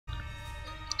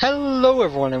Hello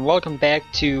everyone and welcome back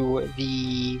to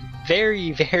the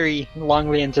very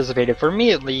longly anticipated, for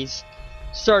me at least,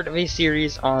 start of a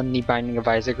series on the Binding of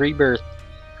Isaac Rebirth.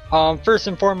 First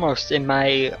and foremost, in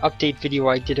my update video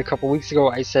I did a couple weeks ago,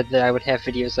 I said that I would have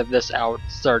videos of this out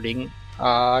starting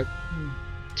 2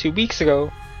 weeks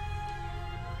ago.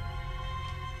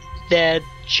 That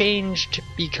changed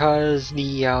because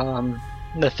the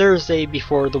Thursday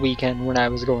before the weekend when I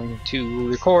was going to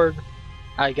record,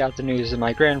 I got the news that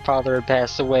my grandfather had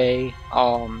passed away.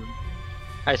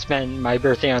 I spent my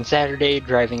birthday on Saturday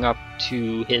driving out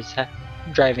to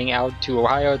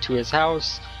Ohio to his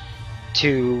house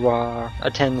to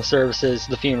attend the services,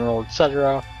 the funeral,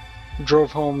 etc.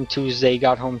 Drove home Tuesday,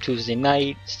 got home Tuesday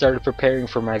night, started preparing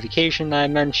for my vacation that I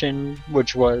mentioned,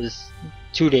 which was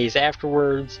 2 days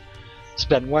afterwards.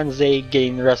 Spent Wednesday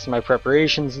getting the rest of my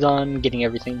preparations done, getting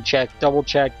everything checked, double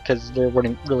checked, because there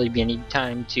wouldn't really be any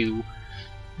time to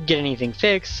get anything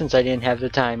fixed since I didn't have the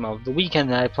time of the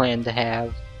weekend that I planned to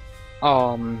have.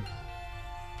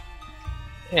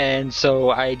 And so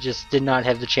I just did not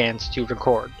have the chance to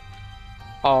record.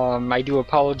 I do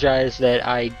apologize that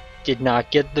I did not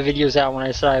get the videos out when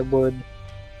I said I would,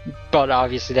 but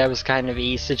obviously that was kind of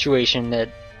a situation that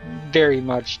very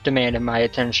much demanded my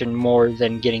attention more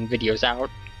than getting videos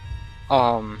out.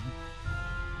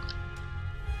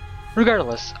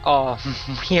 Regardless,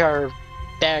 we are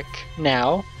back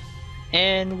now,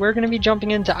 and we're going to be jumping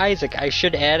into Isaac. I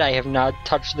should add, I have not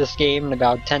touched this game in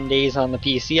about 10 days on the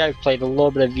PC. I've played a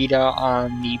little bit of Vita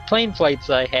on the plane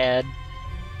flights I had,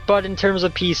 but in terms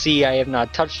of PC, I have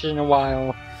not touched it in a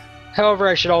while. However,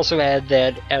 I should also add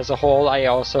that as a whole, I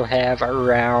also have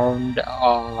around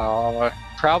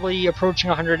probably approaching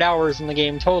 100 hours in the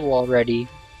game total already,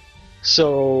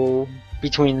 so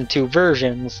between the two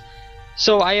versions.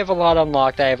 So I have a lot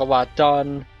unlocked, I have a lot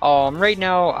done. Right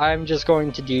now I'm just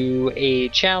going to do a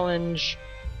challenge,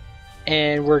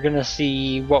 and we're gonna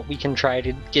see what we can try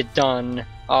to get done.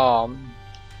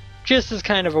 Just as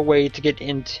kind of a way to get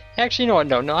into... Actually, you know what?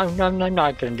 No, I'm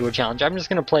not gonna do a challenge. I'm just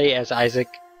gonna play as Isaac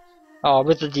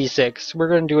with the D6. We're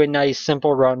gonna do a nice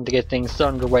simple run to get things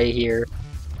underway here.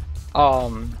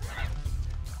 But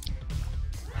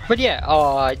yeah,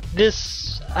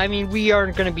 we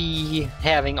aren't going to be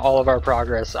having all of our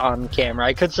progress on camera.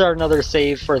 I could start another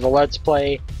save for the Let's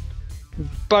Play,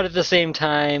 but at the same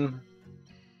time,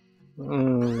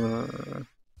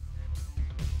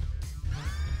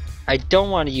 I don't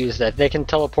want to use that. They can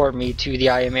teleport me to the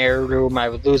I Am Air room. I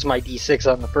would lose my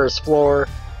D6 on the first floor.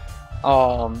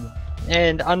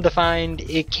 And Undefined,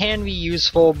 it can be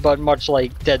useful, but much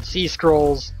like Dead Sea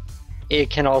Scrolls, it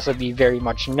can also be very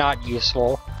much not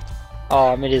useful.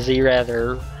 It is a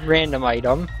rather random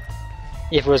item.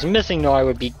 If it was Missing No, I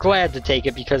would be glad to take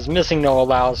it, because Missing No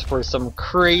allows for some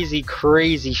crazy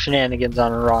shenanigans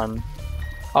on a run.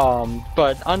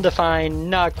 But Undefined,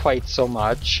 not quite so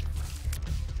much.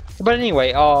 But anyway,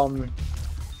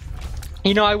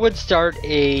 you know, I would start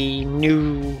a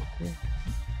new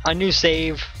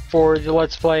save for the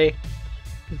Let's Play,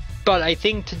 but I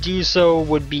think to do so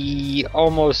would be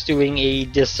almost doing a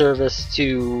disservice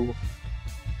to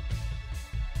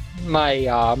my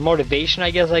motivation,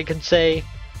 I guess I could say,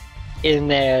 in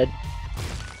that...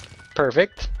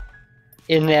 Perfect.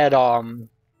 In that,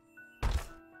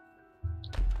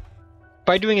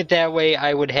 by doing it that way,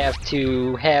 I would have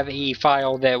to have a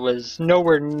file that was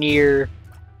nowhere near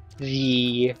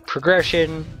the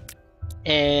progression,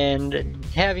 and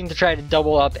having to try to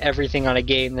double up everything on a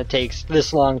game that takes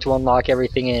this long to unlock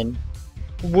everything in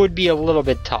would be a little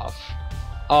bit tough.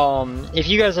 If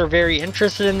you guys are very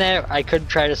interested in that, I could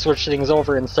try to switch things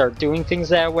over and start doing things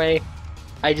that way.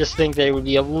 I just think that it would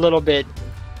be a little bit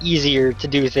easier to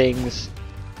do things.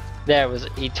 That was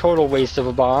a total waste of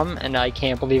a bomb, and I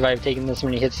can't believe I've taken this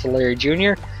many hits to Larry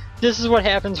Jr. This is what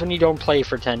happens when you don't play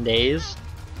for 10 days.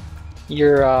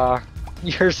 Your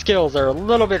skills are a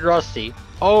little bit rusty.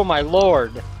 Oh my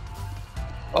lord!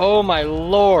 Oh my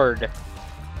lord!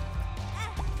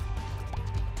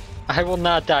 I will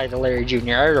not die to Larry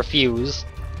Jr. I refuse.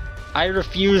 I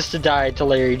refuse to die to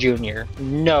Larry Jr.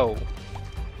 No.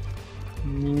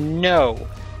 No.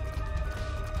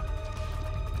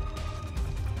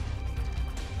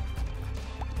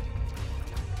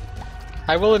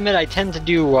 I will admit I tend to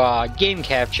do game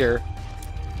capture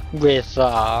with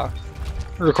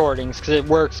recordings because it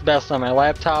works best on my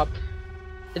laptop.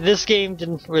 This game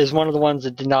was one of the ones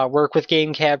that did not work with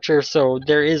game capture, so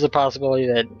there is a possibility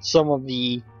that some of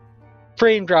the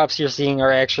frame drops you're seeing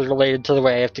are actually related to the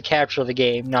way I have to capture the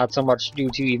game, not so much due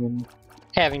to even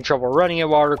having trouble running it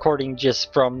while recording,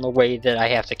 just from the way that I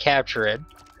have to capture it.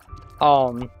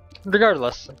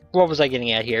 Regardless, what was I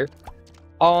getting at here?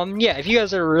 Yeah, if you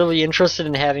guys are really interested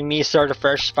in having me start a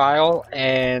fresh file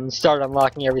and start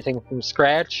unlocking everything from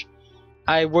scratch,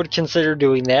 I would consider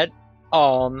doing that.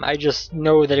 I just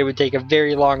know that it would take a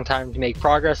very long time to make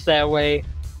progress that way,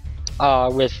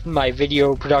 with my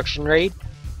video production rate.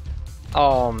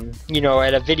 You know,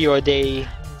 at a video a day,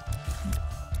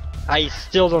 I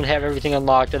still don't have everything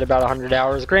unlocked at about 100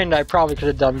 hours. Granted, I probably could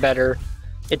have done better.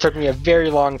 It took me a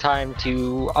very long time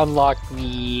to unlock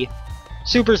the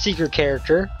super secret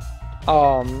character.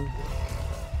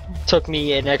 Took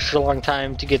me an extra long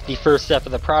time to get the first step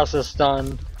of the process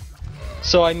done.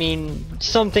 So I mean,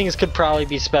 some things could probably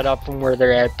be sped up from where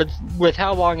they're at, but with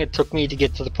how long it took me to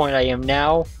get to the point I am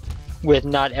now, with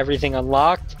not everything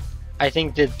unlocked, I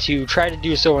think that to try to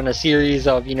do so in a series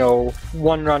of, you know,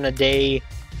 one run a day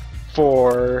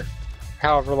for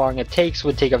however long it takes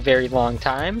would take a very long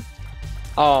time.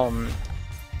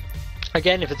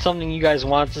 Again, if it's something you guys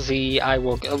want to see, I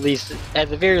will at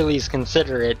the very least,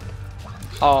 consider it.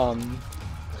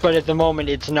 But at the moment,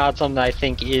 it's not something I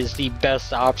think is the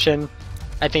best option.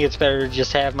 I think it's better to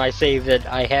just have my save that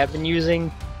I have been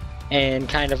using and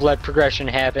kind of let progression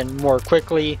happen more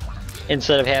quickly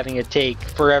instead of having it take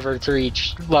forever to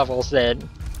reach levels that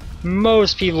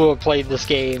most people who have played this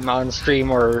game on stream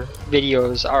or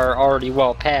videos are already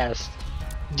well past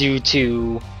due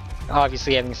to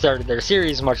obviously having started their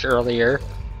series much earlier.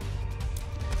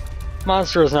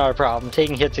 Monster is not a problem.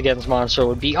 Taking hits against Monster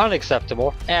would be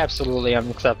unacceptable. Absolutely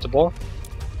unacceptable.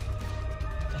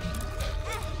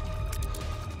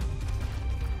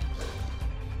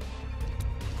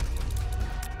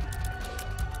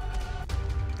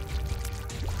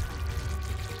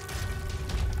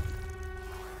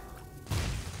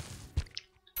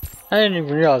 I didn't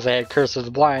even realize I had Curse of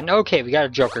the Blind. Okay, we got a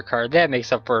Joker card. That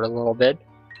makes up for it a little bit.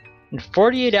 And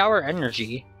 48-hour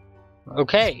energy.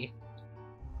 Okay.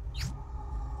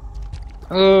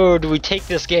 Oh, do we take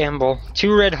this gamble?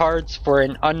 2 red hearts for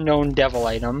an unknown devil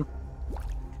item.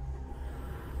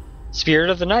 Spirit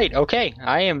of the Night. Okay,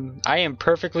 I am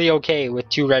perfectly okay with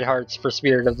 2 red hearts for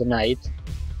Spirit of the Night.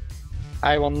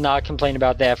 I will not complain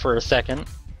about that for a second.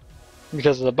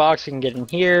 Because of the box we can get in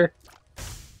here.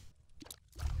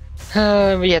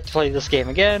 We have to play this game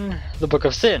again. The Book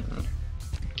of Sin.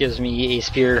 Gives me a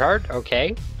Spirit Heart,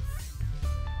 okay.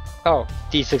 Oh,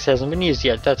 D6 hasn't been used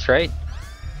yet, that's right.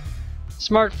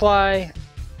 Smart Fly.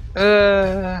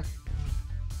 Not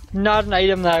an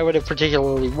item that I would have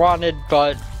particularly wanted,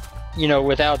 but, you know,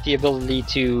 without the ability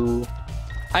to...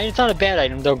 I mean, it's not a bad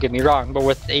item, don't get me wrong, but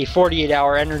with a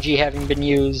 48-hour energy having been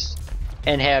used,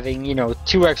 and having, you know,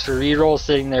 2 extra rerolls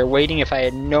sitting there waiting, if I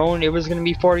had known it was going to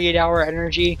be 48-hour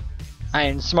energy,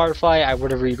 and Smart Fly, I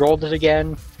would have rerolled it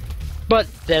again. But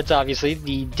that's obviously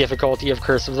the difficulty of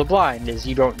Curse of the Blind, is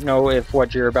you don't know if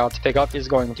what you're about to pick up is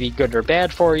going to be good or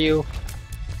bad for you.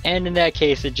 And in that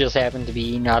case, it just happened to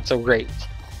be not so great.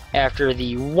 After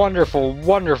the wonderful,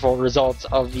 wonderful results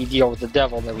of the deal with the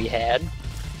devil that we had.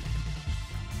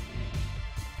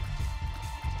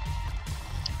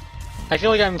 I feel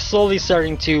like I'm slowly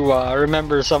starting to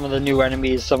remember some of the new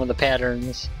enemies, some of the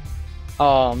patterns.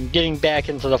 Getting back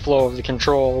into the flow of the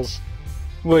controls,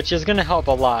 which is going to help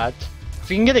a lot. If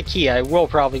you can get a key, I will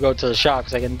probably go to the shop,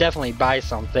 because I can definitely buy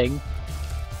something.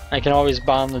 I can always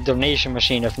bomb the donation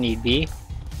machine if need be.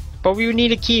 But we would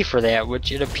need a key for that,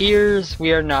 which it appears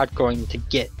we are not going to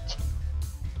get.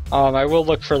 I will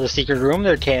look for the secret room.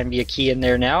 There can be a key in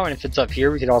there now, and if it's up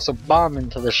here, we could also bomb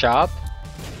into the shop.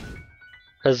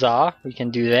 Huzzah, we can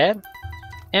do that.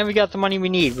 And we got the money we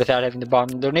need without having to bomb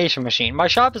the donation machine. My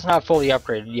shop is not fully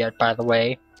upgraded yet, by the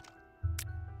way.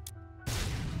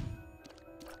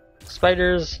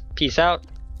 Spiders, peace out.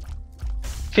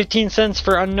 15 cents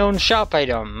for unknown shop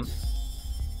item.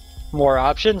 More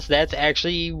options. That's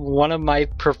actually one of my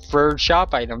preferred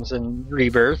shop items in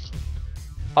Rebirth.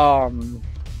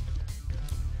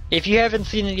 If you haven't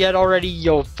seen it yet already,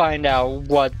 you'll find out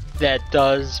what that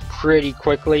does pretty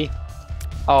quickly.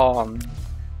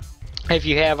 If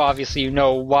you have, obviously you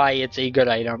know why it's a good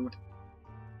item.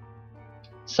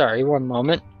 Sorry, one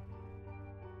moment.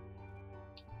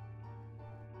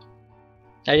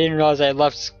 I didn't realize I had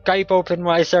left Skype open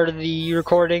when I started the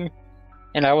recording,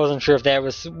 and I wasn't sure if that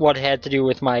was what had to do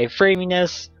with my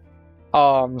framiness.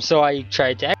 So I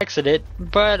tried to exit it,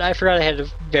 but I forgot I had to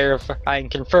verify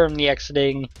and confirm the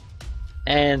exiting,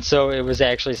 and so it was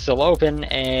actually still open,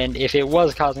 and if it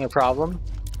was causing a problem,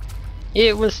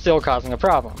 it was still causing a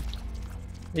problem.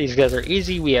 These guys are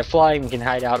easy. We have flying. We can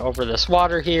hide out over this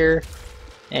water here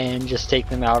and just take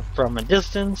them out from a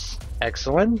distance.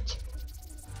 Excellent.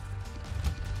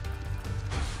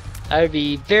 I would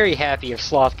be very happy if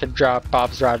Sloth could drop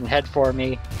Bob's Rod and Head for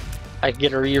me. I could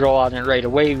get a reroll on it right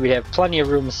away. We'd have plenty of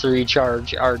rooms to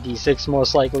recharge our D6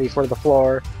 most likely for the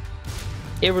floor.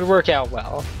 It would work out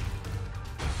well.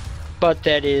 But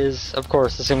that is, of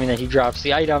course, assuming that he drops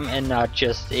the item and not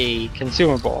just a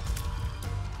consumable.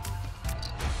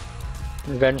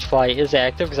 Revenge Fly is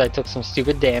active because I took some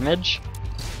stupid damage.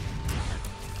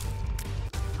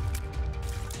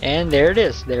 And there it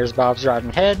is. There's Bob's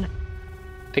Rotten Head.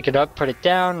 Pick it up, put it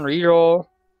down, reroll.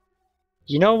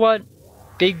 You know what?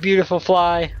 Big beautiful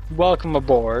fly, welcome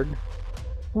aboard.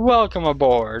 Welcome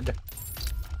aboard.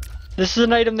 This is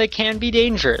an item that can be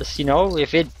dangerous, you know,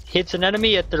 if it hits an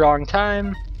enemy at the wrong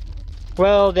time,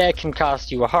 well, that can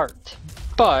cost you a heart.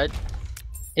 But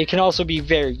it can also be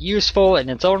very useful in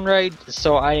its own right,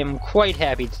 so I am quite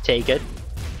happy to take it.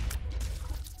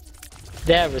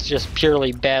 That was just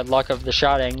purely bad luck of the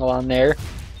shot angle on there.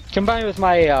 Combined with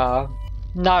my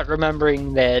not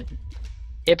remembering that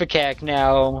Ipecac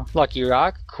now Lucky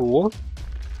Rock, cool.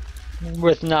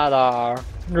 With not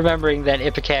remembering that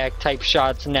Ipecac type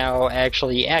shots now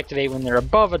actually activate when they're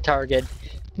above a target,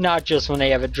 not just when they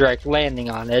have a direct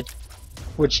landing on it,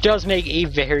 which does make a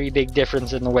very big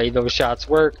difference in the way those shots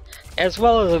work, as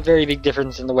well as a very big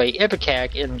difference in the way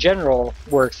Ipecac in general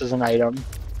works as an item.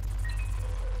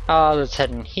 Let's head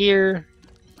in here.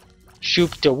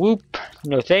 Shoop da whoop.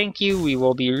 No thank you, we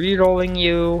will be rerolling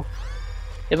you.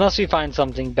 Unless we find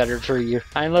something better to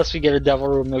unless we get a devil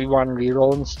room that we want to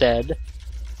reroll instead.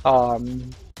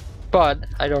 But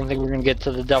I don't think we're gonna get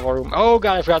to the devil room. Oh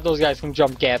god, I forgot those guys can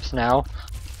jump gaps now.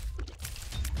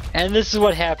 And this is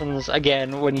what happens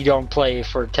again when you don't play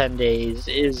for 10 days,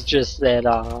 is just that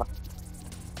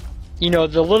you know,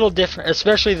 the little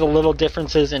especially the little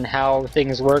differences in how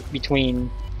things work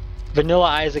between Vanilla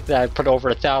Isaac that I've put over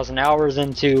 1,000 hours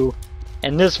into,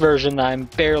 and this version that I'm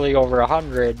barely over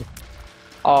 100.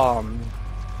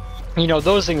 You know,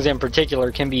 those things in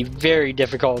particular can be very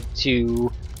difficult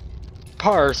to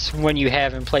parse when you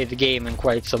haven't played the game in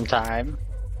quite some time.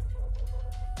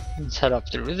 Let's head up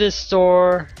through this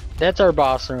door. That's our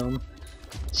boss room.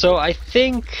 So I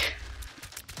think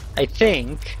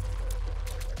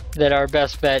that our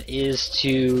best bet is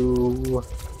to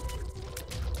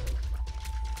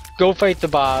go fight the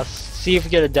boss, see if we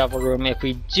get a devil room. If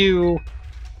we do,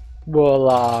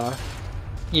 we'll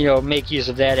you know, make use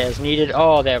of that as needed.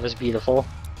 Oh, that was beautiful.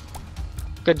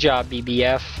 Good job,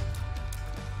 BBF.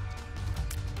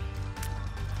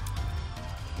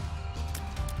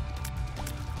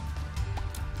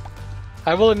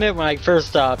 I will admit, when I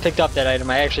first picked up that item,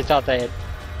 I actually thought that I had...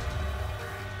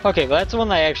 Okay, well that's the one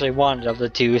I actually wanted of the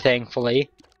two, thankfully.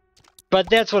 But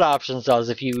that's what Options does,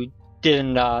 if you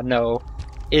didn't know,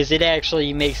 is it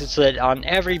actually makes it so that on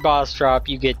every boss drop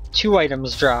you get 2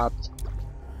 items dropped.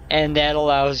 And that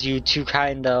allows you to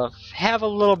kind of have a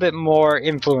little bit more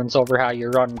influence over how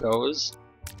your run goes.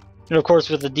 And of course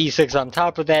with the D6 on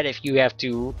top of that, if you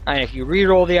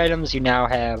reroll the items, you now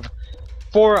have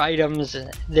 4 items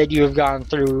that you have gone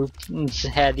through and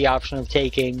had the option of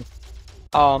taking.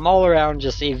 All around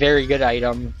just a very good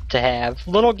item to have.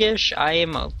 Little Gish, I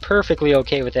am perfectly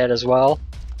okay with that as well.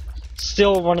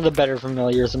 Still one of the better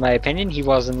familiars in my opinion. He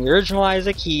was in the original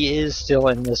Isaac, he is still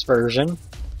in this version.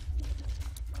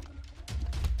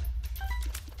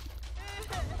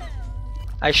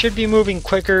 I should be moving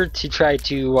quicker to try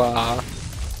to,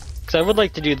 because I would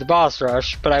like to do the boss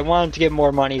rush, but I wanted to get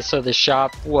more money so the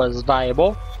shop was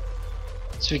viable.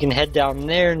 So we can head down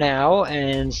there now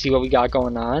and see what we got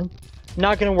going on.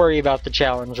 Not going to worry about the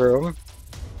challenge room.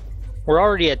 We're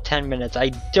already at 10 minutes. I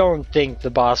don't think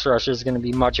the boss rush is going to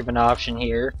be much of an option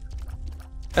here.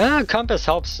 Compass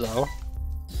helps though.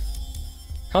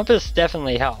 Compass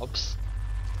definitely helps.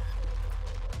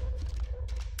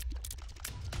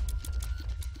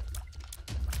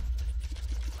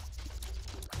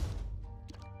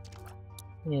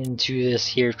 Into this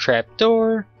here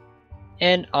trapdoor,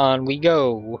 and on we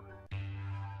go.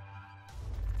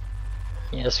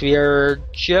 Yes, we are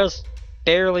just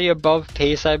barely above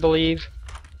pace, I believe.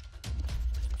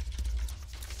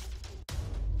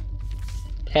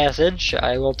 Passage,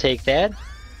 I will take that.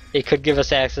 It could give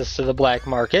us access to the black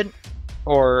market,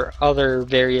 or other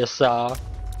various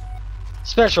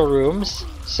special rooms,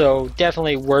 so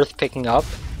definitely worth picking up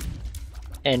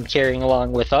and carrying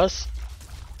along with us.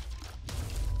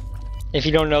 If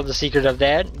you don't know the secret of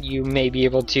that, you may be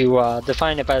able to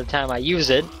define it by the time I use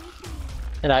it.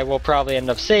 And I will probably end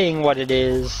up saying what it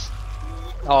is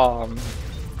when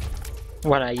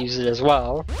I use it as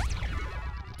well.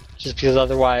 Just because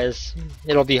otherwise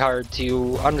it'll be hard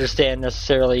to understand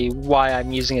necessarily why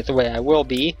I'm using it the way I will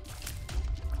be.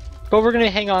 But we're going to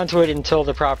hang on to it until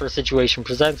the proper situation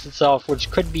presents itself,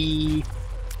 which could be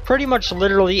pretty much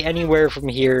literally anywhere from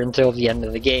here until the end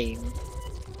of the game.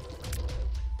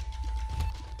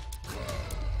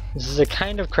 This is a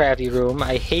kind of crappy room.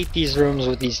 I hate these rooms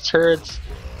with these turrets,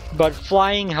 but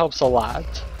flying helps a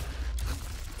lot.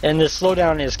 And this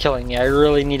slowdown is killing me. I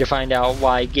really need to find out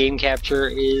why game capture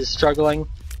is struggling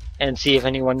and see if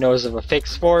anyone knows of a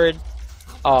fix for it.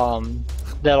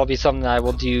 That'll be something that I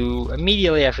will do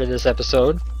immediately after this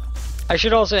episode. I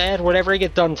should also add, whatever I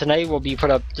get done tonight will be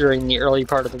put up during the early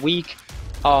part of the week.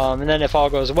 And then if all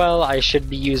goes well, I should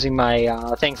be using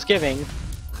my Thanksgiving,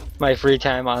 my free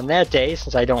time on that day,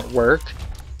 since I don't work,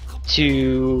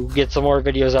 to get some more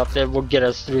videos up that will get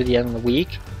us through the end of the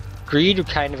week. Greed,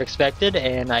 kind of expected,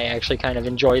 and I actually kind of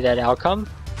enjoy that outcome.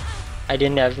 I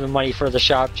didn't have the money for the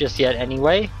shop just yet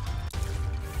anyway.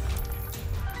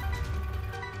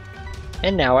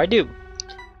 And now I do.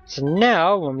 So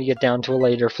now, when we get down to a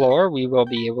later floor, we will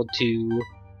be able to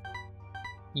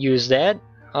use that.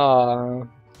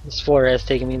 This floor has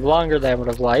taken me longer than I would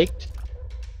have liked.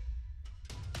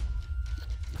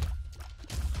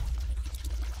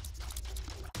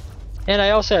 And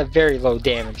I also have very low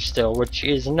damage still, which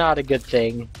is not a good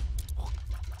thing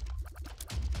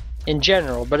in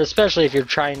general, but especially if you're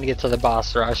trying to get to the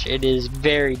boss rush, it is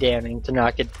very damning to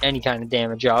not get any kind of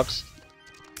damage ups.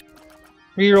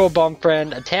 Reroll bump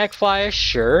friend, attack fly,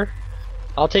 sure.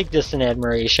 I'll take this in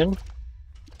admiration.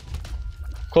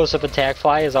 Close-up attack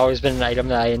fly has always been an item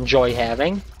that I enjoy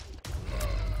having.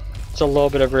 It's a little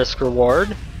bit of risk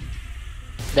reward.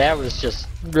 That was just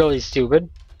really stupid.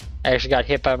 I actually got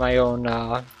hit by my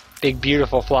own big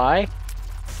beautiful fly.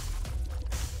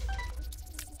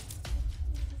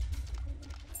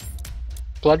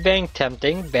 Blood Bank,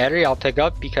 tempting. Battery I'll pick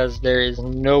up because there is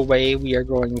no way we are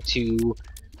going to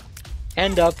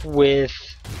end up with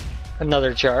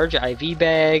another charge. IV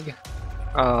bag.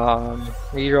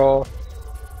 Reroll.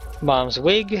 Mom's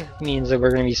wig means that we're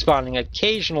going to be spawning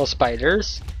occasional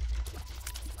spiders.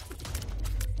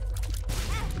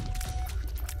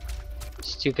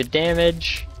 Stupid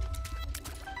damage.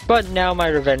 But now my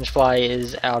revenge fly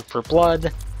is out for blood.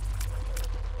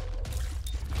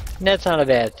 And that's not a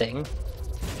bad thing.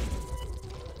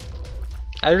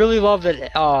 I really love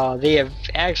that they have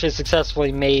actually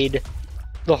successfully made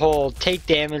the whole take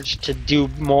damage to do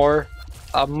more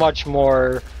a much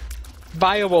more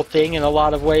viable thing in a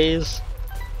lot of ways.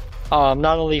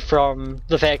 Not only from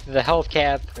the fact that the health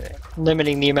cap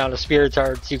limiting the amount of spirit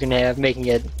hearts you can have, making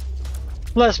it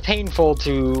less painful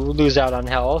to lose out on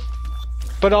health,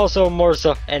 but also more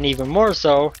so, and even more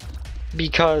so,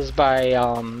 because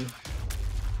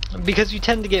because you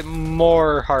tend to get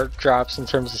more heart drops in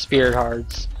terms of spirit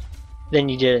hearts than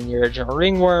you did in the original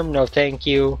ringworm. No thank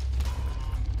you.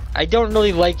 I don't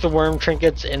really like the worm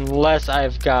trinkets unless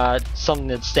I've got something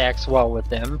that stacks well with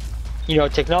them. You know,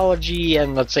 technology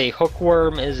and let's say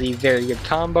hookworm is a very good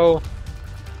combo,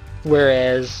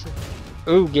 whereas,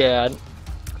 oh god,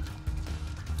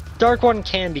 Dark One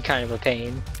can be kind of a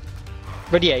pain.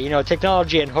 But yeah, you know,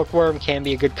 technology and hookworm can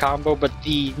be a good combo, but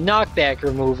the knockback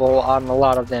removal on a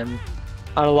lot of them,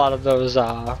 on a lot of those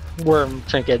worm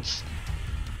trinkets,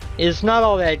 is not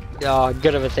all that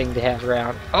good of a thing to have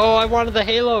around. Oh, I wanted the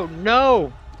halo!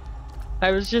 No!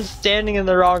 I was just standing in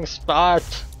the wrong spot.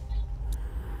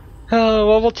 Oh,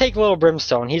 well, we'll take Little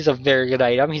Brimstone. He's a very good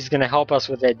item. He's going to help us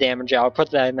with that damage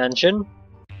output that I mentioned.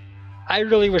 I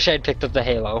really wish I'd picked up the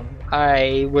halo.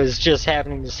 I was just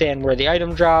happening to stand where the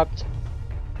item dropped,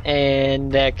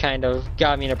 and that kind of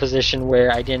got me in a position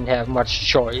where I didn't have much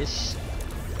choice.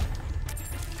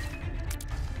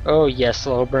 Oh yes,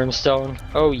 Little Brimstone.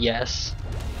 Oh yes.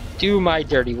 Do my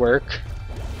dirty work.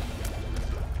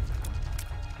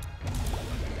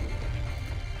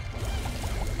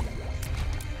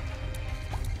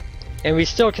 And we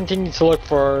still continue to look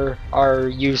for our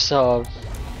use of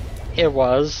it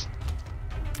was.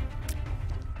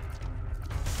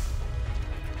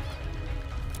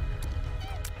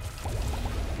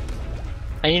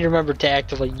 I need to remember to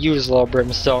actively use Little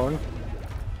Brimstone.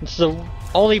 It's the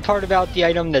only part about the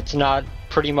item that's not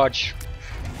pretty much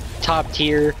top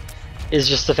tier, is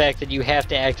just the fact that you have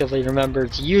to actively remember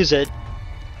to use it,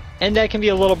 and that can be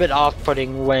a little bit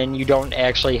off-putting when you don't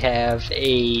actually have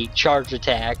a charge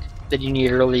attack that you need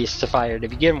to release to fire to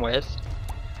begin with.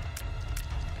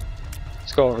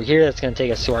 Let's go over here. That's going to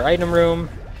take us to our item room.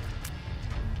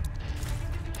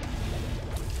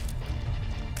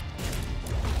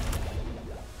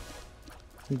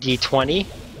 D20.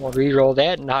 We'll reroll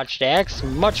that. Notched Axe.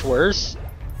 Much worse.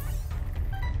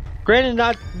 Granted,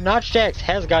 Notched Axe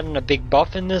has gotten a big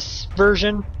buff in this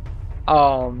version.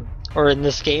 Or in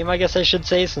this game, I guess I should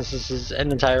say, since this is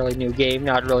an entirely new game,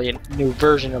 not really a new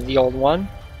version of the old one.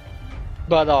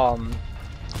 But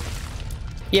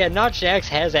yeah, Notched Axe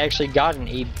has actually gotten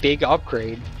a big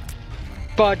upgrade.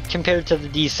 But compared to the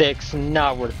D6,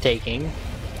 not worth taking.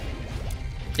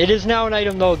 It is now an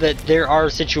item though that there are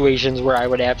situations where I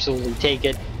would absolutely take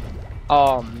it.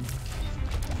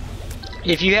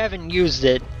 If you haven't used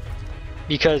it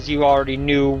because you already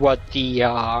knew what the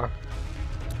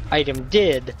item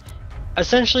did,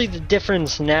 essentially the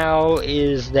difference now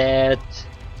is that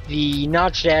the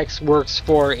Notched Axe works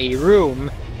for a room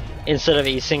instead of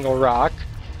a single rock.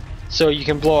 So you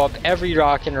can blow up every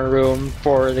rock in a room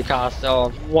for the cost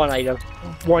of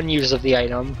one use of the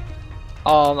item.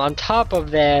 On top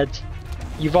of that,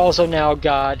 you've also now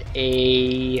got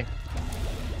a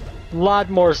lot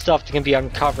more stuff that can be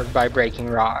uncovered by breaking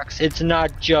rocks. It's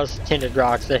not just tinted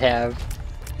rocks that have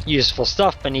useful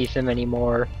stuff beneath them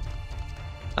anymore.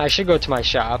 I should go to my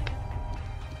shop,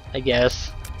 I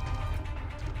guess.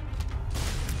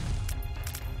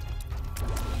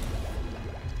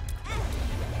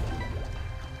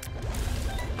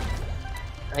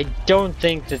 I don't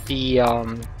think that the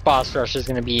boss rush is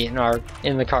going to be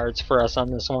in the cards for us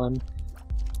on this one.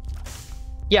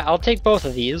 Yeah, I'll take both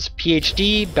of these.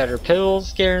 PhD, better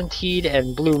pills guaranteed,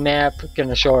 and blue map going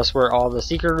to show us where all the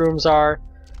secret rooms are.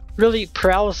 Really,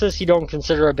 paralysis you don't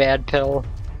consider a bad pill.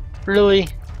 Really?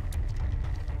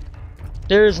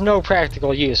 There is no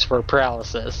practical use for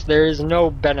paralysis. There is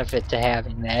no benefit to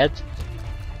having that.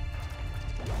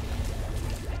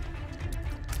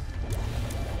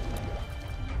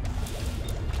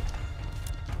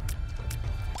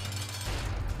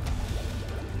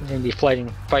 I'm going to be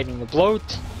fighting the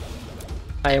bloat.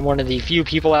 I am one of the few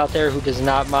people out there who does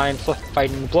not mind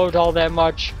fighting the bloat all that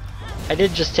much. I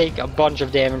did just take a bunch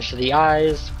of damage to the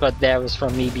eyes, but that was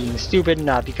from me being stupid,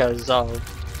 not because of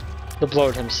the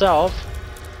bloat himself.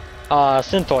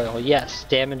 Synth oil, yes.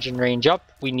 Damage and range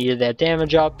up. We needed that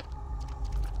damage up.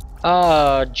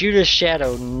 Judas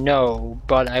Shadow, no.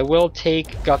 But I will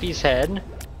take Guppy's head.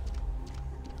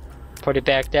 Put it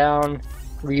back down.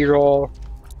 Reroll.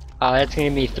 That's going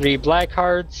to be 3 black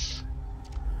hearts.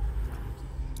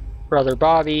 Brother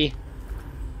Bobby.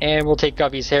 And we'll take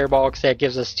Guppy's hairball because that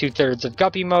gives us 2/3 of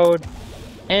Guppy mode.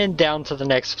 And down to the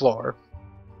next floor.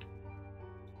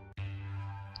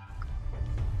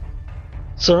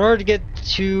 So in order to get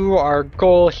to our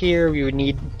goal here, we would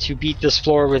need to beat this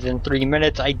floor within 3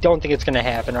 minutes. I don't think it's going to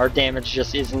happen. Our damage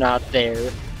just is not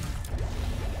there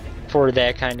for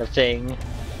that kind of thing.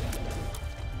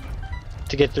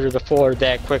 To get through the floor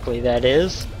that quickly, that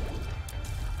is.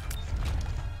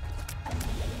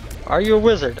 Are you a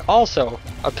wizard? Also,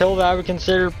 a pill that I would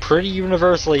consider pretty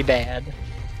universally bad.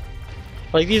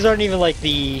 Like, these aren't even like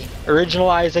the original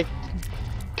Isaac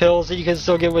pills that you can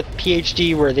still get with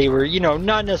PhD, where they were, you know,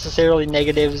 not necessarily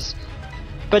negatives,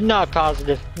 but not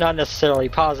necessarily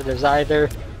positives either.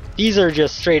 These are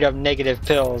just straight up negative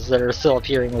pills that are still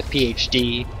appearing with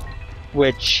PhD,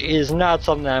 which is not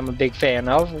something I'm a big fan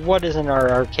of. What is in our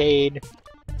arcade?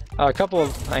 A couple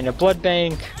of, a blood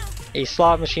bank, a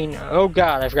slot machine. Oh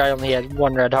god, I forgot I only had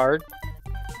 1 red heart.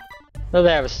 Oh,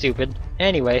 that was stupid.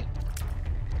 Anyway,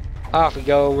 off we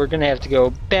go. We're gonna have to go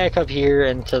back up here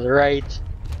and to the right.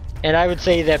 And I would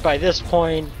say that by this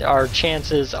point, our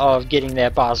chances of getting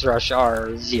that boss rush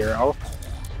are 0.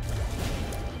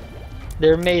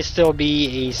 There may still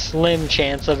be a slim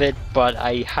chance of it, but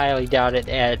I highly doubt it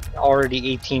at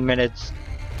already 18 minutes.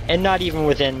 And not even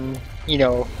within, you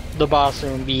know, the boss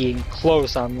room being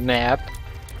close on the map.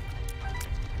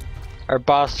 Our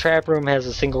boss trap room has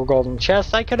a single golden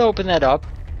chest. I could open that up,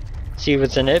 see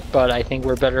what's in it, but I think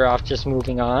we're better off just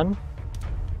moving on.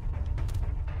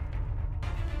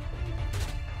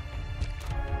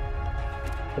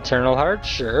 Eternal Heart,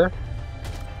 sure.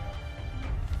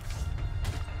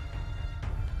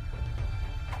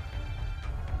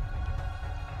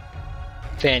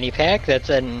 Fanny pack, that's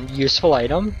a useful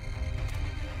item.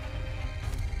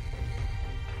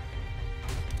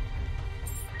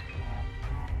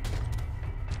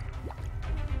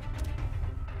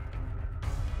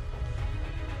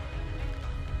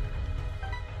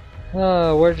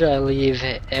 Where did I leave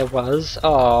it? It was,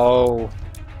 oh.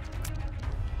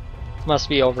 Must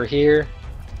be over here.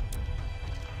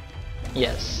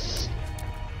 Yes.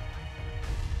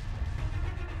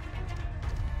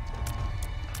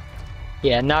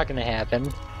 Yeah, not gonna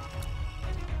happen.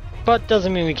 But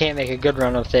doesn't mean we can't make a good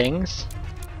run of things.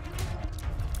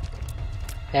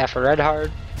 Half a red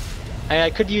heart. I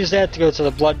could use that to go to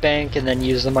the blood bank and then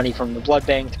use the money from the blood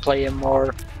bank to play him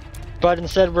more. But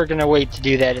instead we're gonna wait to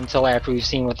do that until after we've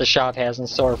seen what the shop has in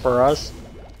store for us.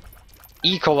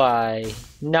 E. coli.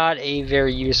 Not a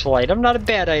very useful item. Not a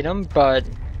bad item, but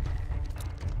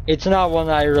It's not one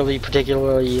that I really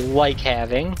particularly like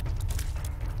having.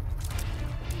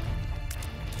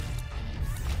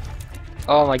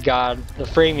 Oh my god, the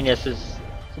framiness is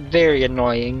very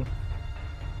annoying.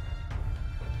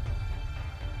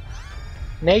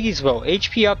 Maggie's Bow,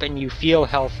 HP up and you feel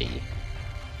healthy.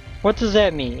 What does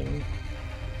that mean?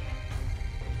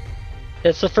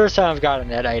 It's the first time I've gotten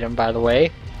that item, by the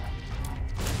way.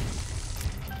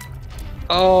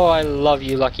 Oh, I love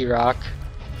you, Lucky Rock.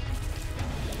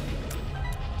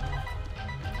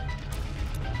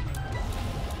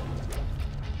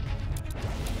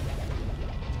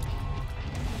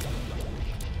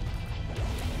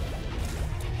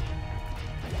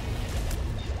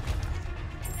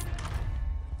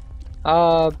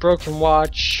 Broken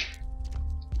watch.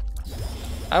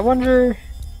 I wonder...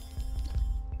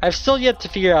 I've still yet to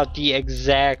figure out the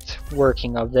exact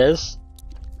working of this.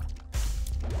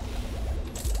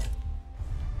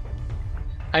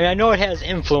 I mean, I know it has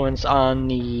influence on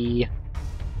the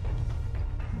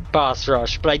boss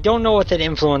rush, but I don't know what that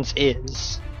influence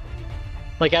is.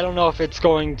 Like, I don't know if it's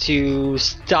going to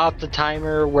stop the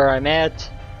timer where I'm at.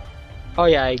 Oh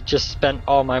yeah, I just spent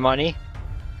all my money.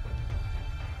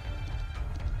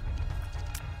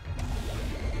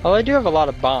 Well, I do have a lot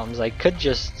of bombs. I could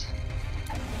just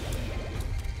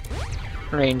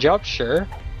range up, sure.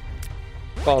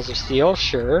 Balls of steel,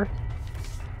 sure.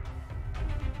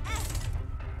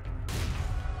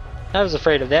 I was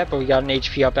afraid of that, but we got an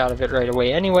HP up out of it right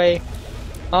away anyway.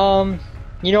 You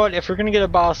know what? If we're gonna get a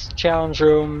boss challenge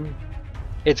room,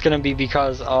 it's gonna be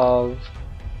because of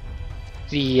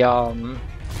the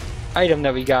item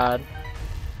that we got.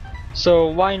 So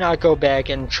why not go back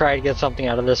and try to get something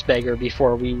out of this beggar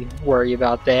before we worry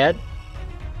about that?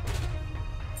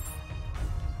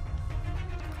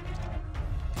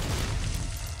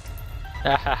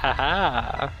 Ha ha ha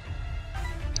ha!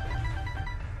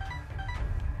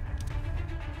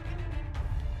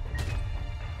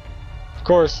 Of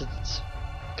course, it's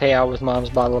payout with mom's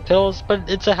bottle of pills, but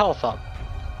it's a health up.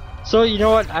 So you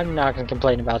know what? I'm not gonna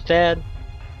complain about that.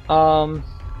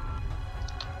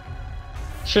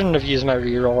 Shouldn't have used my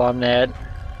reroll on that.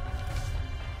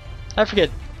 I forget,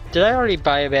 did I already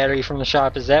buy a battery from the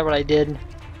shop? Is that what I did?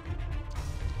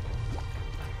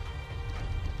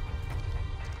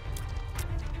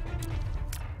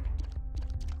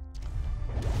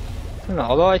 I don't know,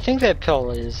 although I think that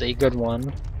pill is a good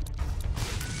one.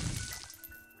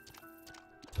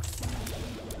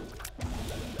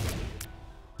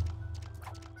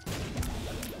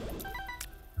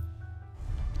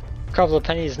 A couple of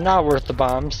pennies not worth the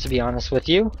bombs, to be honest with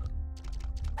you.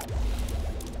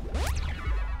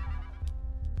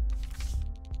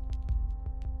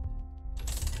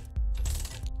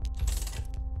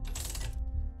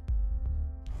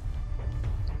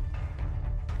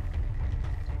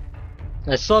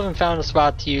 I still haven't found a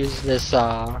spot to use this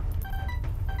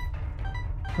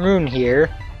rune here.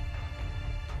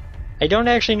 I don't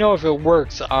actually know if it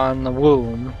works on the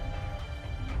womb.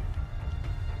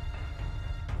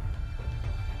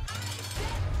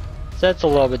 So that's a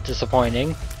little bit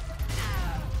disappointing.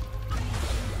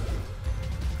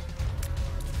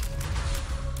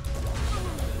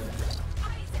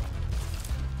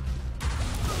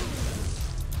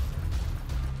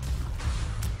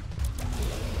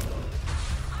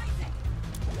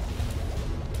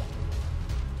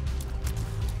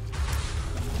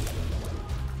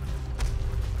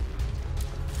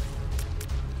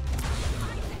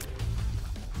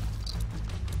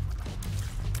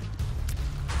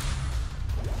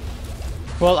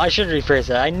 Well, I should rephrase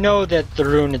that. I know that the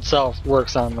rune itself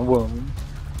works on the wound.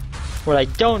 What I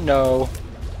don't know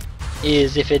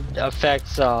is if it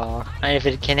affects, and if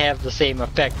it can have the same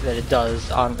effect that it does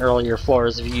on earlier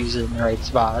floors if you use it in the right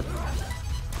spot.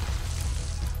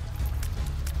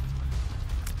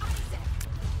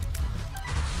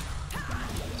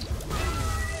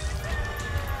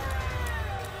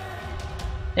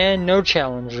 And no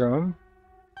challenge room.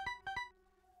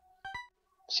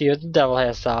 See what the devil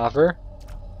has to offer.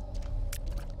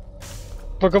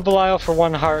 Book of Belial for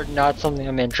 1 heart, not something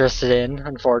I'm interested in,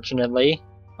 unfortunately.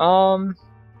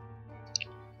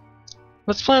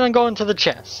 Let's plan on going to the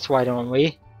chest, why don't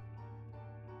we?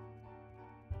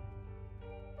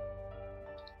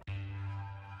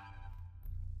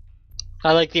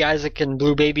 I like the Isaac and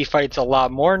Blue Baby fights a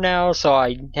lot more now, so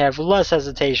I have less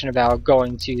hesitation about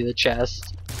going to the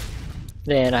chest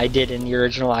than I did in the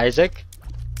original Isaac.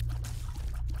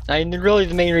 I mean, really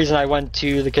the main reason I went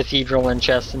to the Cathedral and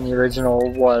chest in the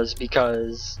original was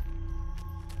because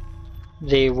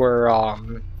they were,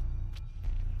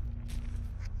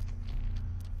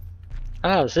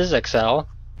 this is Excel.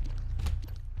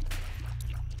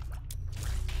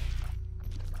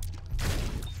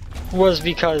 was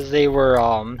because they were,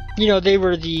 you know, they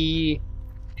were the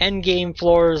end game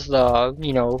floors, the,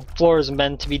 you know, floors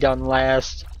meant to be done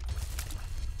last.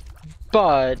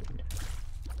 But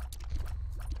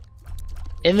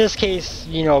in this case,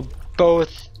 you know,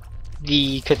 both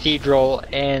the Cathedral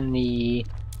and the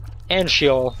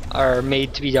Anshil are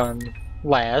made to be done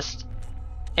last,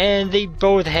 and they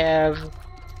both have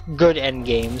good end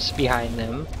games behind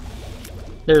them.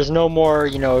 There's no more,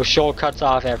 you know, Shoal cuts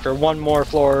off after one more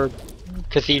floor,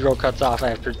 Cathedral cuts off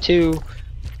after two.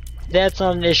 That's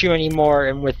not an issue anymore,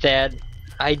 and with that,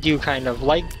 I do kind of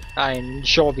like, and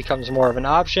Shoal becomes more of an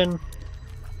option,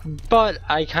 but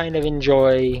I kind of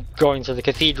enjoy going to the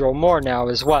Cathedral more now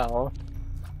as well.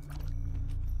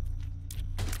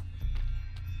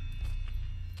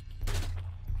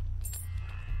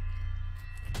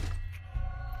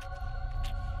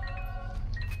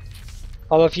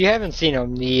 Although if you haven't seen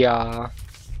him, the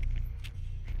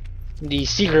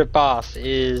secret boss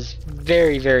is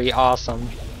very, very awesome.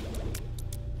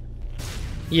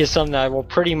 He is something that I will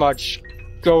pretty much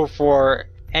go for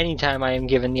anytime I am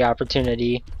given the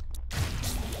opportunity.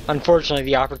 Unfortunately,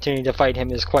 the opportunity to fight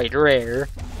him is quite rare.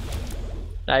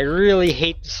 I really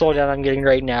hate the slowdown I'm getting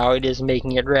right now. It is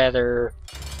making it rather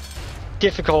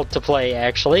difficult to play,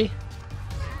 actually.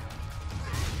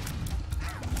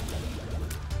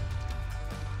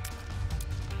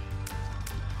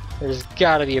 There's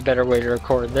gotta be a better way to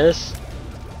record this.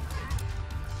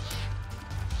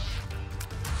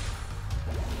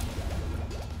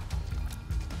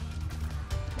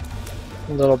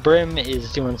 Little Brim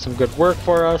is doing some good work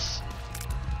for us.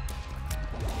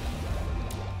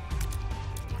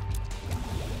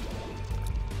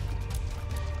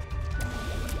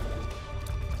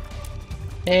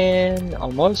 And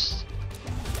almost.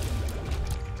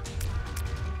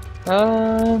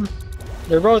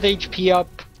 They're both HP up.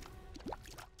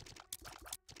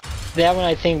 That one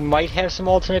I think might have some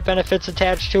alternate benefits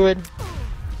attached to it.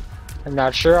 I'm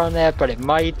not sure on that, but it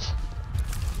might.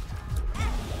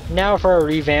 Now for a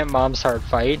revamped Mom's Heart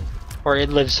fight. Or It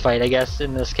Lives fight, I guess,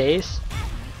 in this case.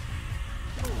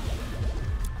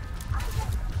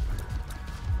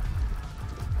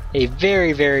 A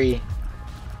very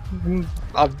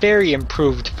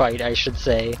improved fight, I should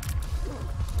say.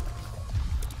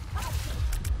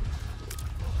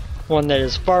 One that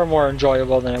is far more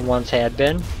enjoyable than it once had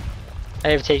been. I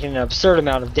have taken an absurd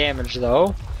amount of damage,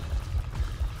 though.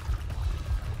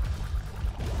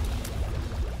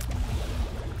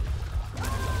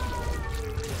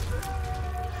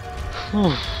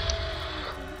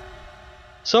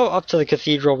 So, up to the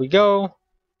Cathedral we go.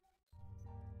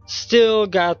 Still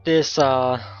got this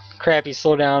crappy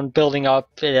slowdown building up.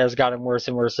 It has gotten worse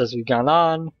and worse as we've gone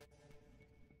on.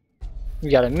 We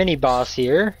got a mini-boss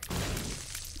here.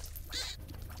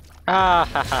 Ah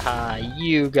ha ha ha,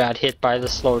 you got hit by the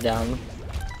slowdown.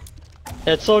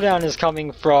 That slowdown is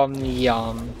coming from the,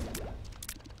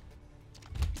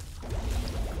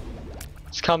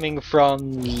 it's coming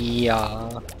from the,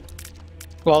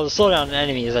 well, the slowdown in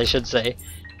enemies, I should say,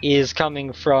 is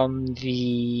coming from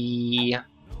the,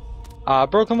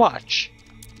 Broken Watch.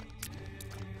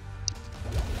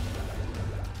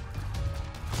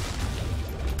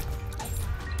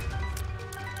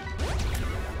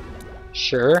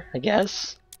 Sure, I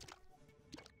guess.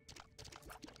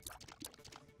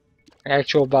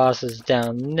 Actual boss is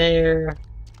down there.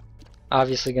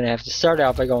 Obviously gonna have to start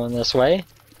out by going this way.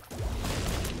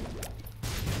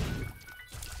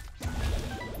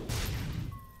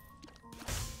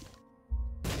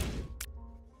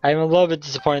 I'm a little bit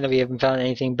disappointed that we haven't found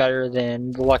anything better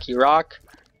than the Lucky Rock,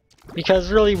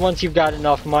 because really once you've got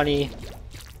enough money,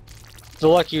 the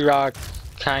Lucky Rock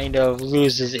kind of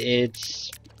loses its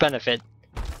benefit.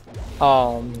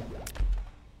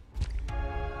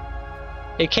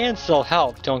 It can still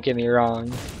help, don't get me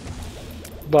wrong,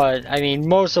 but I mean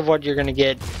most of what you're gonna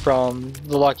get from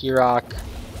the Lucky Rock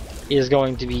is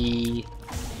going to be,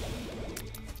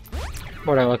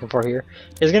 what I'm looking for here,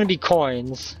 is going to be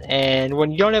coins, and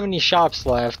when you don't have any shops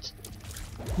left,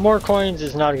 more coins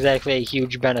is not exactly a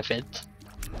huge benefit.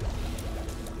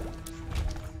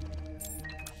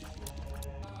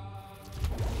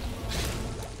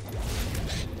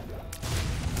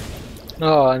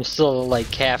 Oh, I'm still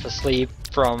like half asleep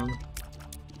from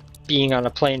being on a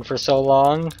plane for so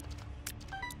long.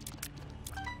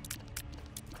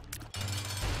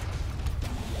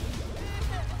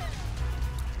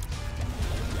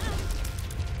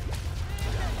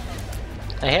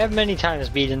 I have many times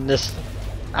beaten this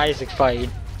Isaac fight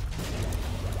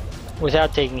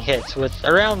without taking hits with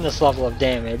around this level of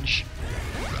damage.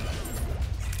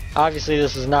 Obviously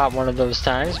this is not one of those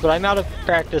times, but I'm out of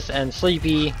practice and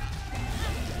sleepy.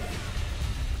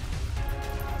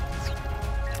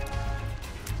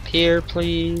 here,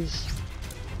 please.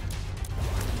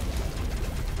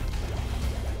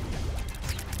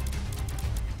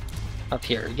 Up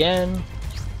here again.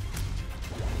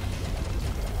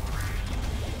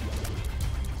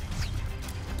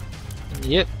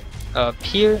 Yep. Up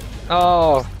here.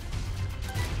 Oh.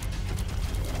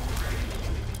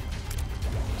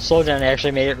 Slow down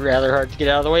actually made it rather hard to get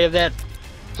out of the way of that.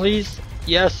 Please.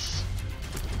 Yes.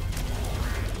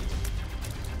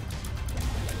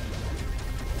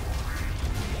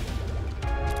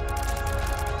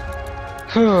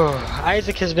 Whew.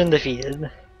 Isaac has been defeated.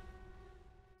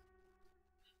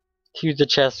 To the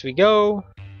chest we go.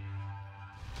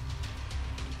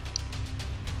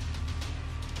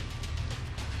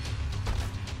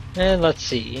 And let's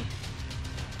see.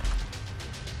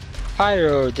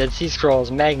 Pyro, Dead Sea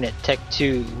Scrolls, Magnet, Tech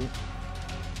 2.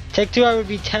 Tech 2 I would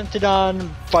be tempted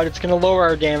on, but it's going to lower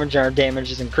our damage, and our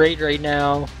damage isn't great right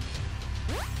now.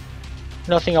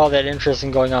 Nothing all that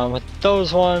interesting going on with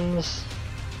those ones.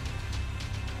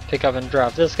 Pick up and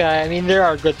drop this guy. I mean, there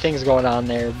are good things going on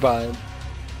there, but...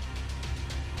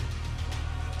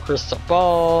 Crystal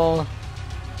Ball.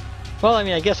 Well, I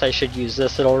mean, I guess I should use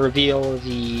this. It'll reveal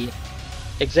the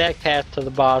exact path to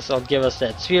the boss. It'll give us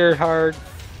that Spirit Heart.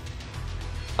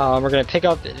 We're going to pick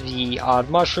up the Odd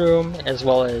Mushroom as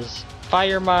well as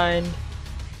Fire Mine.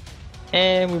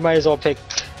 And we might as well pick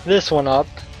this one up.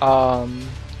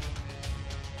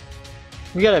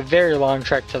 We got a very long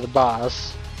trek to the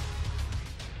boss.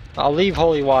 I'll leave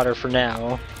Holy Water for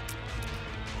now.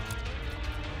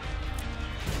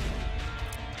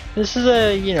 This is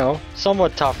a, you know,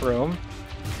 somewhat tough room.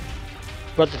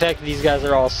 But the fact that these guys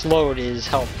are all slowed is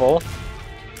helpful.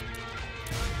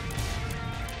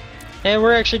 And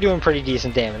we're actually doing pretty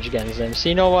decent damage against them. So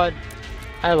you know what?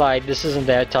 I lied. This isn't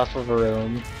that tough of a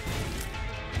room.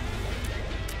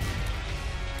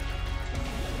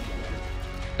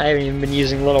 I haven't even been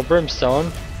using Little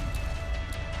Brimstone.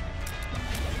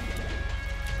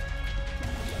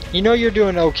 You know you're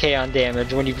doing okay on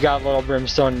damage when you've got Little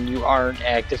Brimstone and you aren't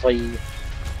actively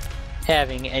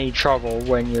having any trouble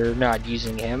when you're not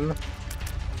using him.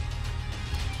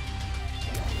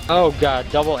 Oh god,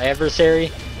 double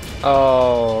adversary?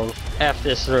 Oh, F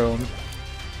this room.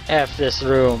 F this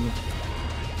room.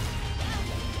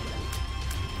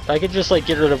 If I could just like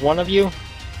get rid of one of you.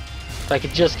 If I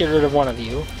could just get rid of one of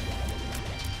you.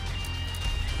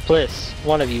 Please,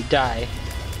 one of you, die.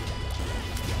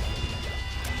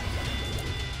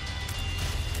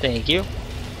 Thank you.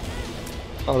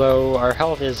 Although our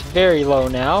health is very low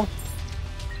now.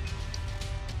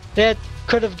 That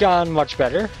could have gone much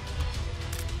better.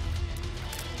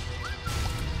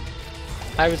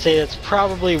 I would say that's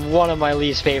probably one of my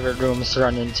least favorite rooms to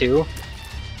run into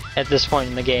at this point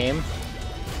in the game.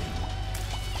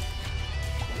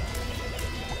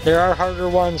 There are harder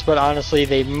ones, but honestly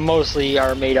they mostly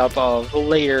are made up of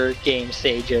later game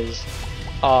stages.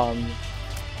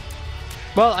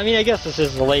 Well, I mean, I guess this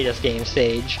is the latest game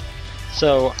stage,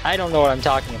 so I don't know what I'm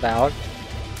talking about.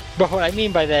 But what I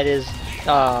mean by that is,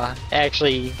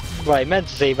 actually, what I meant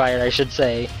to say by it, I should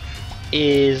say,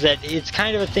 is that it's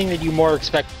kind of a thing that you more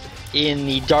expect in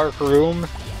the dark room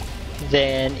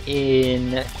than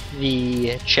in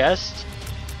the chest.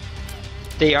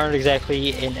 They aren't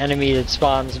exactly an enemy that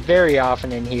spawns very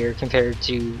often in here compared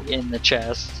to in the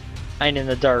chest and in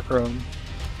the dark room.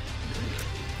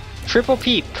 Triple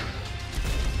Peep.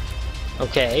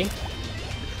 Okay.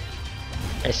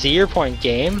 I see your point,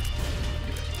 game.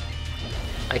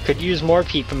 I could use more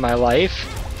Peep in my life.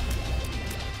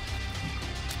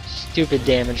 Stupid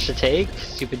damage to take.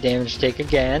 Stupid damage to take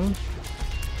again.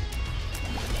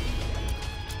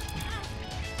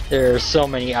 There are so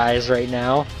many eyes right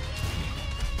now.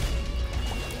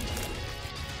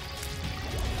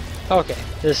 Okay,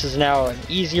 this is now an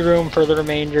easy room for the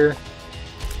remainder.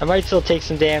 I might still take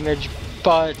some damage,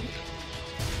 but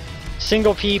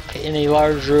single Peep in a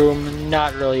large room,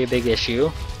 not really a big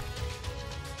issue.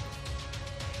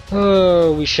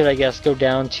 Oh, we should, I guess, go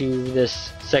down to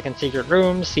this second secret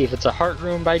room, see if it's a heart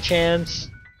room by chance.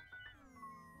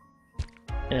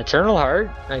 An Eternal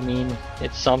Heart, I mean,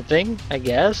 it's something, I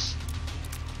guess.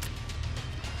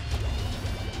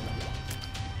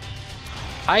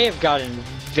 I have gotten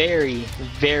very,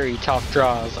 very tough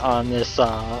draws on this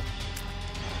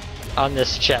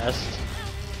chest.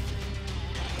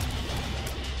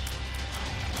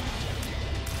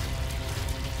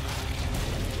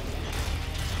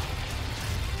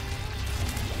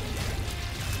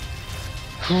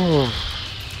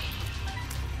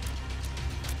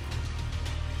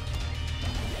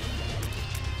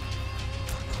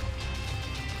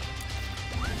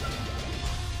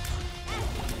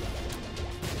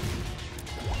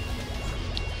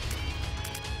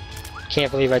 Can't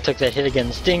believe I took that hit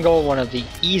against Dingle, one of the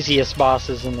easiest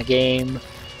bosses in the game.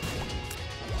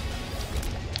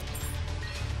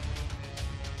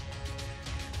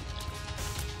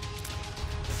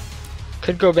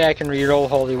 Could go back and reroll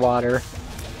Holy Water.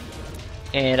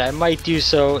 And I might do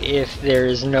so if there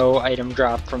is no item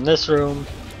dropped from this room.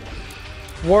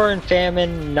 War and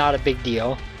Famine, not a big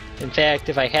deal. In fact,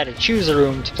 if I had to choose a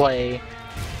room to play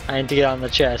and to get on the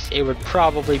chest, it would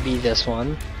probably be this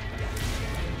one.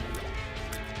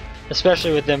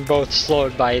 Especially with them both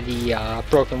slowed by the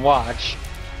Broken Watch.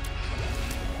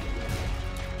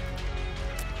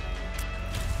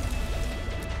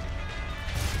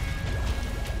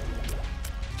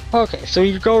 Okay, so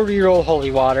you go reroll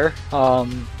Holy Water. Not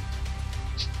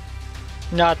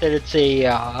that it's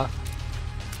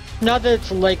not that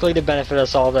it's likely to benefit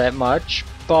us all that much,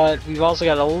 but we've also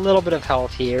got a little bit of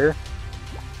health here.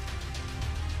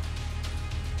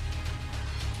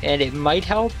 And it might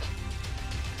help.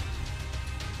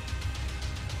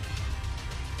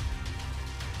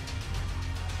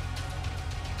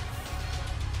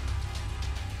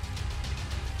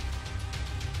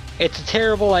 It's a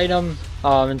terrible item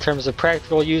in terms of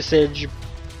practical usage,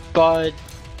 but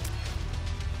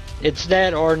it's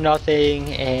that or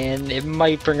nothing, and it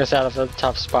might bring us out of a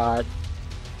tough spot.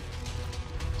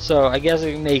 So I guess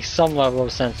it makes some level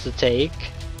of sense to take.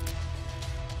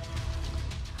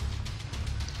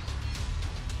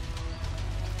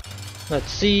 Let's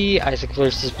see, Isaac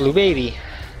versus Blue Baby.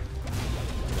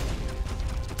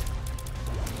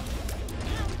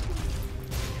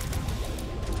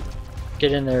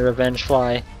 Get in there, Revenge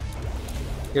Fly.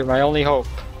 You're my only hope.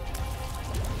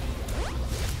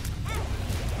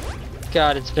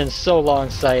 God, it's been so long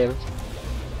since I have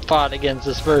fought against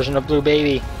this version of Blue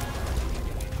Baby.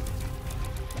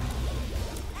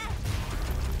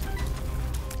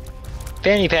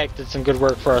 Fanny Pack did some good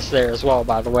work for us there as well,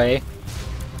 by the way.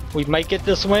 We might get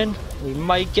this win. We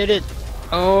might get it.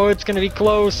 Oh, it's gonna be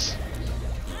close.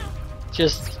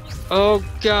 Just... oh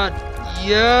God.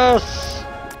 Yes!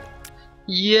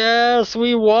 Yes,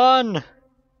 we won!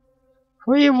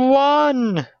 We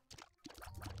won!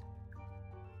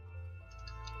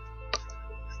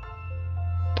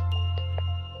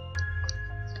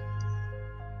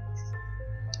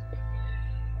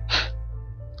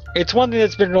 It's one thing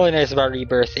that's been really nice about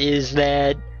Rebirth is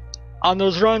that on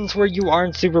those runs where you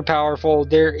aren't super powerful,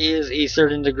 there is a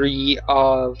certain degree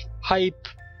of hype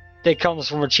that comes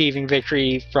from achieving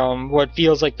victory from what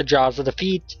feels like the jaws of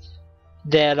defeat.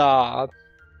 That,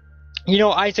 you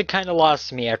know, Isaac kind of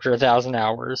lost me after 1,000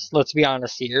 hours, let's be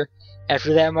honest here.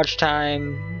 After that much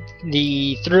time,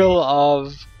 the thrill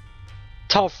of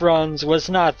tough runs was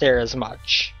not there as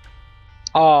much.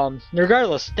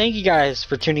 Regardless, thank you guys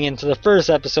for tuning in to the first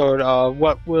episode of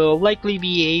what will likely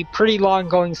be a pretty long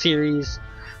going series.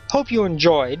 Hope you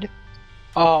enjoyed.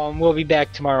 We'll be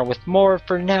back tomorrow with more.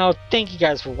 For now, thank you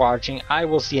guys for watching. I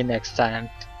will see you next time.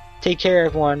 Take care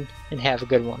everyone, and have a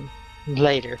good one.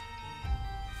 Later.